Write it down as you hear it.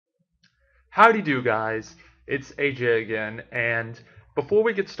Howdy do, guys. It's AJ again, and before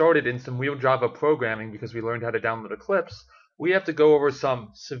we get started in some real Java programming, because we learned how to download Eclipse, we have to go over some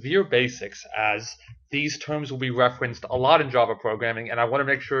severe basics, as these terms will be referenced a lot in Java programming, and I want to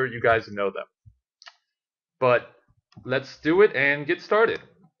make sure you guys know them. But let's do it and get started.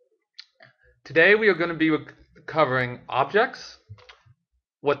 Today we are going to be covering objects,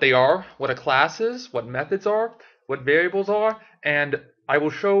 what they are, what a class is, what methods are, what variables are, and I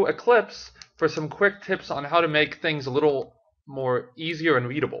will show Eclipse for some quick tips on how to make things a little more easier and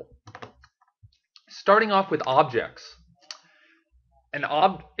readable. Starting off with objects. In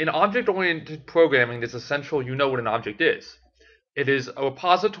object-oriented programming, it's essential you know what an object is. It is a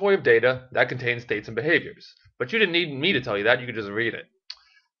repository of data that contains states and behaviors. But you didn't need me to tell you that, you could just read it.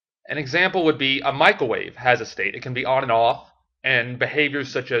 An example would be a microwave has a state. It can be on and off, and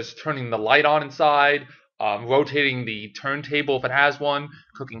behaviors such as turning the light on inside, rotating the turntable if it has one,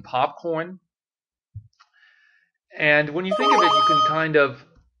 cooking popcorn. And when you think of it, you can kind of...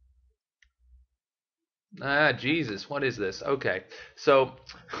 Jesus, what is this? Okay, so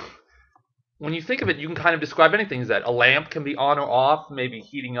when you think of it, you can kind of describe anything as that. A lamp can be on or off, maybe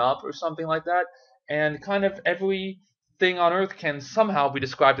heating up or something like that. And kind of everything on Earth can somehow be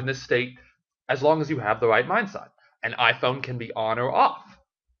described in this state as long as you have the right mindset. An iPhone can be on or off.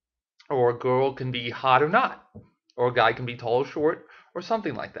 Or a girl can be hot or not. Or a guy can be tall or short, or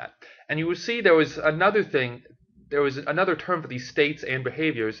something like that. And you will see there was another term for these states and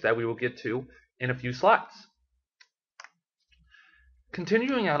behaviors that we will get to in a few slides.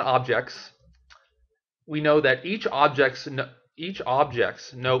 Continuing on objects, we know that each objects know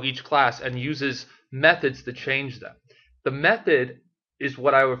each class and uses methods to change them. The method is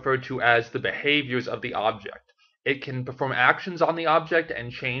what I refer to as the behaviors of the object. It can perform actions on the object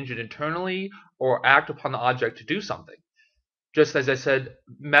and change it internally, or act upon the object to do something. Just as I said,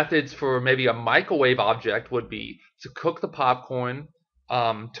 methods for maybe a microwave object would be to cook the popcorn,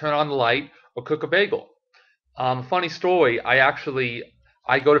 turn on the light, or cook a bagel. Funny story,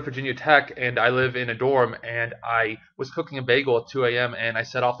 I go to Virginia Tech and I live in a dorm, and I was cooking a bagel at 2 a.m. and I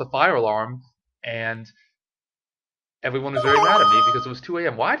set off the fire alarm, and everyone was very mad at me because it was 2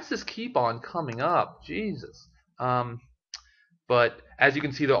 a.m. Why does this keep on coming up? Jesus. But as you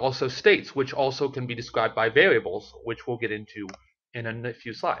can see, there are also states, which also can be described by variables, which we'll get into in a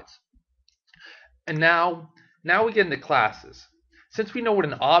few slides. And now we get into classes. Since we know what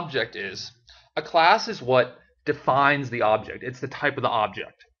an object is, a class is what defines the object. It's the type of the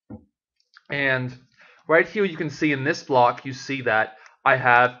object. And right here you can see in this block, you see that I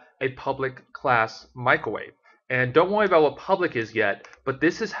have a public class microwave. And don't worry about what public is yet, but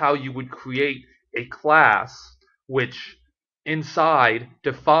this is how you would create a class which inside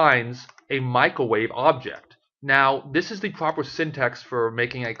defines a microwave object. Now, this is the proper syntax for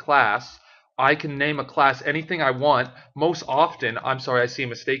making a class. I can name a class anything I want. Most often, I'm sorry, I see a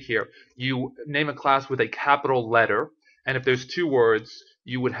mistake here. You name a class with a capital letter, and if there's two words,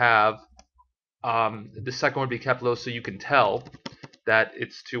 you would have the second one be capital so you can tell that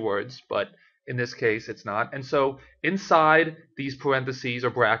it's two words, but in this case, it's not. And so inside these parentheses or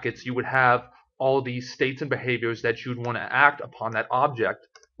brackets, you would have all these states and behaviors that you'd want to act upon that object,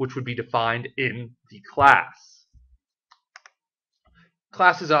 which would be defined in the class.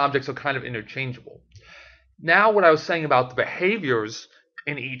 Classes and objects are kind of interchangeable. Now what I was saying about the behaviors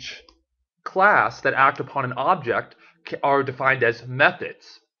in each class that act upon an object are defined as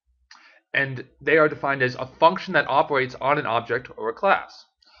methods. And they are defined as a function that operates on an object or a class.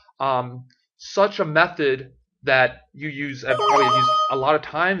 Such a method that you use and probably use a lot of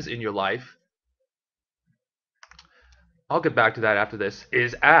times in your life, I'll get back to that after this,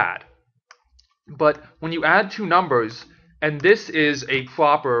 is add. But when you add two numbers, and this is a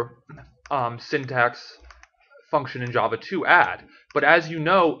proper syntax function in Java to add, but as you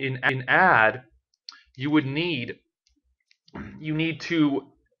know, in add, you need two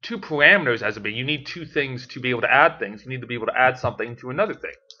parameters as a bit. You need two things to be able to add things. You need to be able to add something to another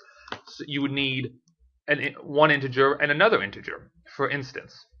thing. So you would need one integer and another integer, for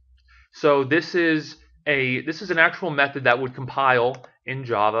instance. So this is an actual method that would compile in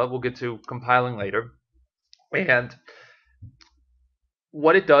Java. We'll get to compiling later. And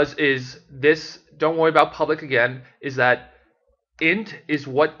what it does is this, don't worry about public again, is that int is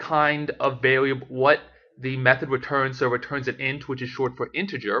what kind of variable, what the method returns. So it returns an int, which is short for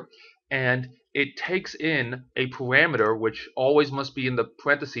integer, and it takes in a parameter, which always must be in the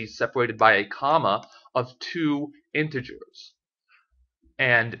parentheses separated by a comma, of two integers.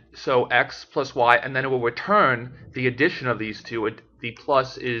 And so x plus y, and then it will return the addition of these two. The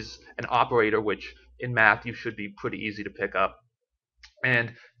plus is an operator, which in math you should be pretty easy to pick up.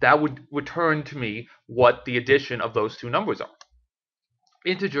 And that would return to me what the addition of those two numbers are.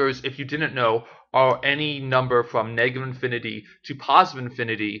 Integers, if you didn't know, are any number from negative infinity to positive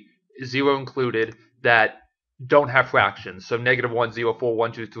infinity, 0 included, that don't have fractions. So negative 1, 0, 4,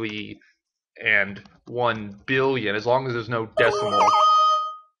 1, 2, 3, and 1 billion. As long as there's no decimal,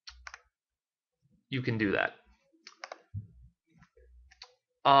 you can do that.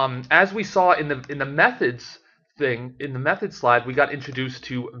 As we saw in the methods thing, in the method slide, we got introduced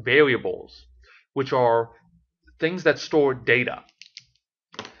to variables, which are things that store data.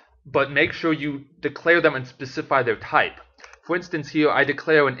 But make sure you declare them and specify their type. For instance, here I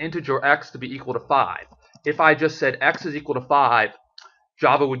declare an integer x to be equal to 5. If I just said x is equal to 5,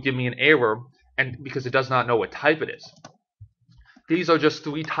 Java would give me an error, and because it does not know what type it is. These are just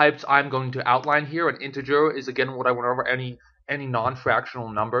 3 types I'm going to outline here. An integer is, again, what I went over, any non-fractional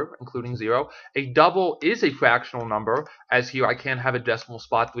number, including 0. A double is a fractional number, as here I can have a decimal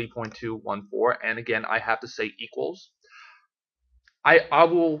spot 3.214, and again I have to say equals. I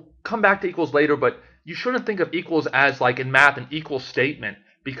will come back to equals later, but you shouldn't think of equals as, like in math, an equal statement,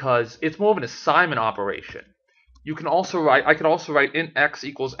 because it's more of an assignment operation. You can also write, I could also write int x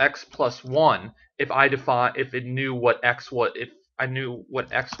equals x plus 1 if it knew what x was. If I knew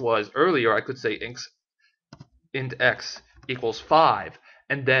what x was earlier, I could say int x equals 5,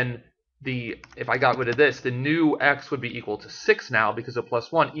 and then if I got rid of this, the new x would be equal to 6 now because of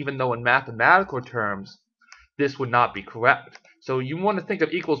plus 1, even though in mathematical terms this would not be correct. So you want to think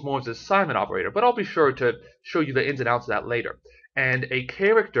of equals more as an assignment operator, but I'll be sure to show you the ins and outs of that later. And a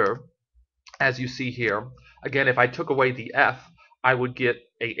character, as you see here, again, if I took away the f, I would get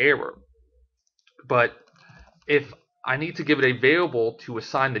an error. But if I need to give it a variable to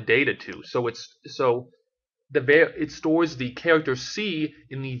assign the data to, it stores the character C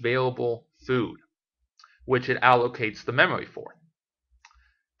in the variable food, which it allocates the memory for.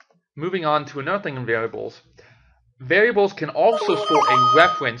 Moving on to another thing in variables. Variables can also store a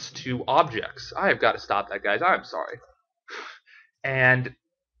reference to objects. I have got to stop that, guys. I'm sorry. And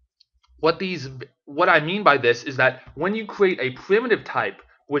what I mean by this is that when you create a primitive type,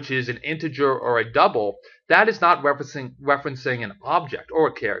 which is an integer or a double, that is not referencing an object or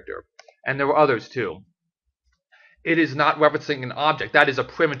a character. And there were others too. It is not referencing an object. That is a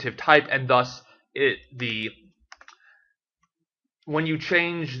primitive type, and thus when you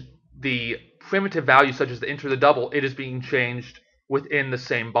change the primitive value, such as the integer or the double, it is being changed within the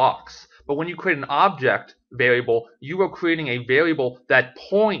same box. But when you create an object variable, you are creating a variable that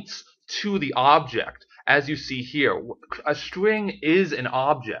points to the object. As you see here, a string is an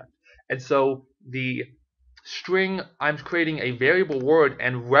object. And so the string, I'm creating a variable word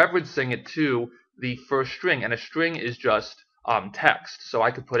and referencing it to the first string. And a string is just text. So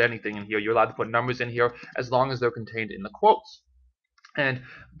I could put anything in here. You're allowed to put numbers in here as long as they're contained in the quotes. And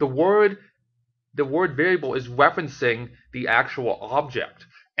the word variable is referencing the actual object.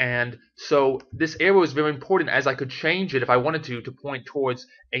 And so this arrow is very important, as I could change it if I wanted to point towards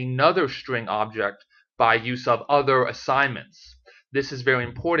another string object by use of other assignments. This is very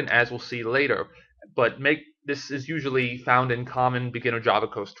important, as we'll see later, but this is usually found in common beginner Java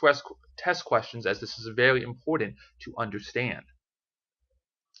code test questions, as this is very important to understand.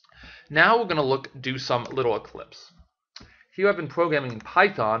 Now we're going to do some little Eclipse. Here I've been programming in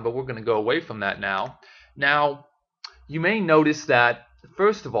Python, but we're going to go away from that now. Now, you may notice that,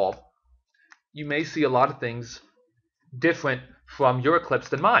 first of all, you may see a lot of things different from your Eclipse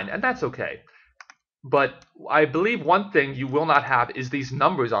than mine, and that's okay. But I believe one thing you will not have is these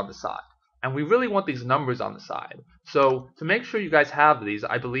numbers on the side. And we really want these numbers on the side. So to make sure you guys have these,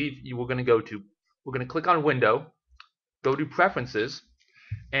 I believe we're going to click on Window, go to Preferences,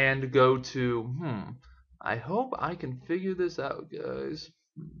 and go to, I hope I can figure this out, guys.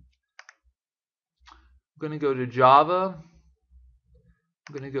 I'm going to go to Java.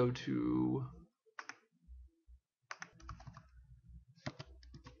 I'm going to go to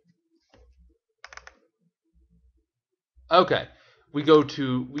okay. We go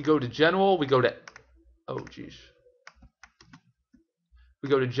to General. We go to We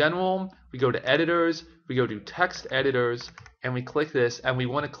go to General. We go to Editors. We go to Text Editors, and we click this, and we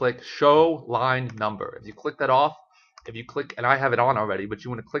want to click Show Line Number. If you click that off, and I have it on already, but you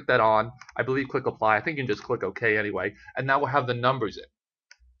want to click that on, I believe click Apply. I think you can just click OK anyway, and now we'll have the numbers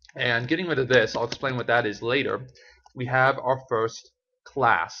in. And getting rid of this, I'll explain what that is later. We have our first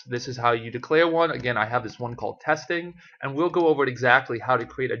class. This is how you declare one. Again, I have this one called testing, and we'll go over exactly how to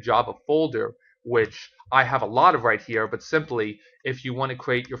create a Java folder, which I have a lot of right here, but simply, if you want to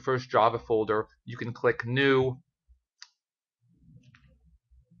create your first Java folder, you can click New,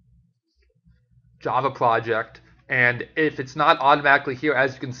 Java Project, And if it's not automatically here,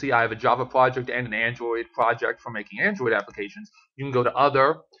 as you can see, I have a Java project and an Android project for making Android applications. You can go to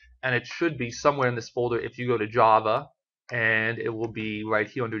Other, and it should be somewhere in this folder if you go to Java, and it will be right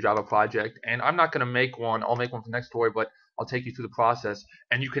here under Java project. And I'm not going to make one. I'll make one for the next tutorial, but I'll take you through the process.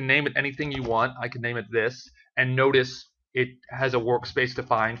 And you can name it anything you want. I can name it this. And notice it has a workspace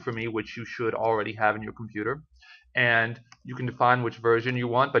defined for me, which you should already have in your computer. And you can define which version you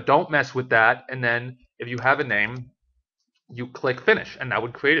want, but don't mess with that. And then if you have a name, you click finish, and that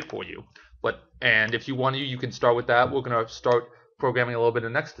would create it for you. And if you want to, you can start with that. We're going to start programming a little bit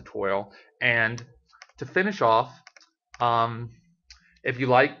in the next tutorial. And to finish off, if you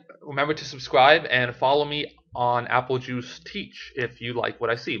like, remember to subscribe and follow me on Apple Juice Teach if you like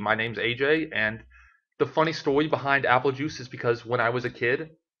what I see. My name's AJ, and the funny story behind Apple Juice is because when I was a kid,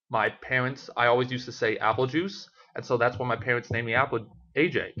 my parents, I always used to say apple juice, and so that's why my parents named me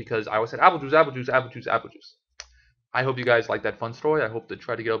AJ, because I always said apple juice, apple juice, apple juice, apple juice. I hope you guys like that fun story. I hope to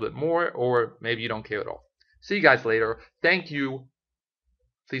try to get a bit more, or maybe you don't care at all. See you guys later. Thank you.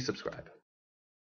 Please subscribe.